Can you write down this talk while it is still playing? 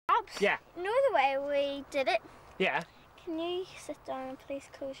Yeah. You know the way we did it? Yeah. Can you sit down and please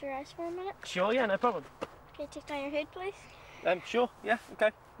close your eyes for a minute? Sure, yeah, no problem. Can you take down your hood, please? Sure, yeah,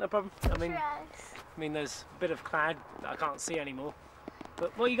 okay, no problem. Close your eyes. I mean, there's a bit of cloud that I can't see anymore.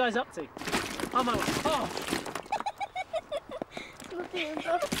 But what are you guys up to? Oh my, oh! Did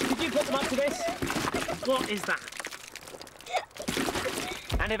you put them up to this? What is that?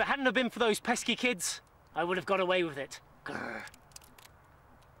 And if it hadn't have been for those pesky kids, I would have got away with it. Grr.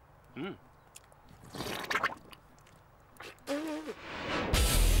 Mm.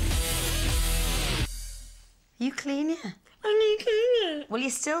 You clean, yeah? I need cleaning. Well, you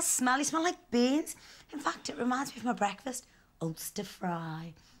still smell. You smell like beans. In fact, it reminds me of my breakfast. Oyster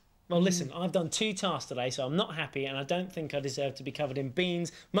fry. Well, listen, I've done 2 tasks today, so I'm not happy, and I don't think I deserve to be covered in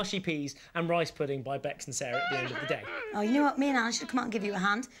beans, mushy peas, and rice pudding by Bex and Sarah at the end of the day. Oh, you know what? Me and Anna should come out and give you a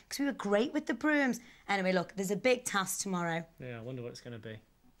hand, because we were great with the brooms. Anyway, look, there's a big task tomorrow. Yeah, I wonder what it's going to be.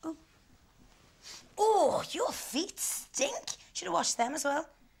 Oh. Oh, your feet stink. Should have washed them as well.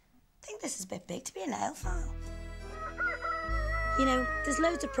 I think this is a bit big to be a nail file. You know, there's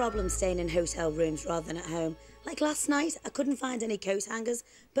loads of problems staying in hotel rooms rather than at home. Like last night, I couldn't find any coat hangers,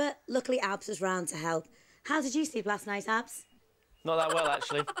 but luckily Abs was round to help. How did you sleep last night, Abs? Not that well,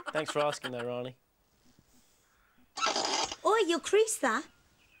 actually. Thanks for asking though, Rani. Oh, you'll crease that.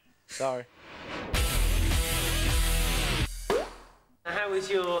 Sorry. How was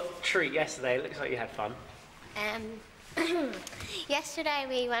your treat yesterday? It looks like you had fun. Yesterday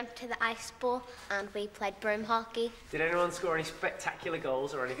we went to the ice bowl and we played broom hockey. Did anyone score any spectacular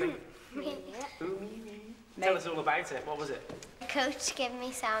goals or anything? Me. Tell us all about it. What was it? The coach gave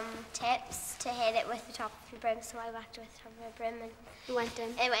me some tips to hit it with the top of the broom, so I whacked it with the top of the broom and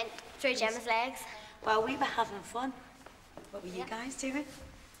it went through Gemma's legs. Well, we were having fun. What were you guys doing?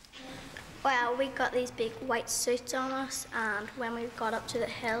 Well, we got these big white suits on us, and when we got up to the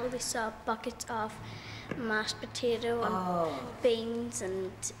hill, we saw buckets of mashed potato and beans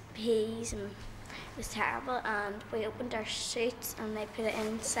and peas, and it was terrible. And we opened our suits and they put it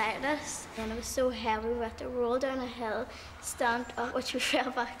inside us, and it was so heavy we had to roll down a hill, stand up, which we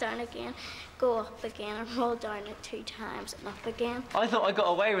fell back down again, go up again and roll down it 2 times and up again. I thought I got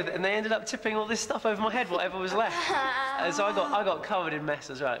away with it, and they ended up tipping all this stuff over my head, whatever was left. And so I got covered in mess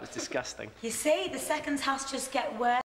as well. It was disgusting. You see, the second task just get worse.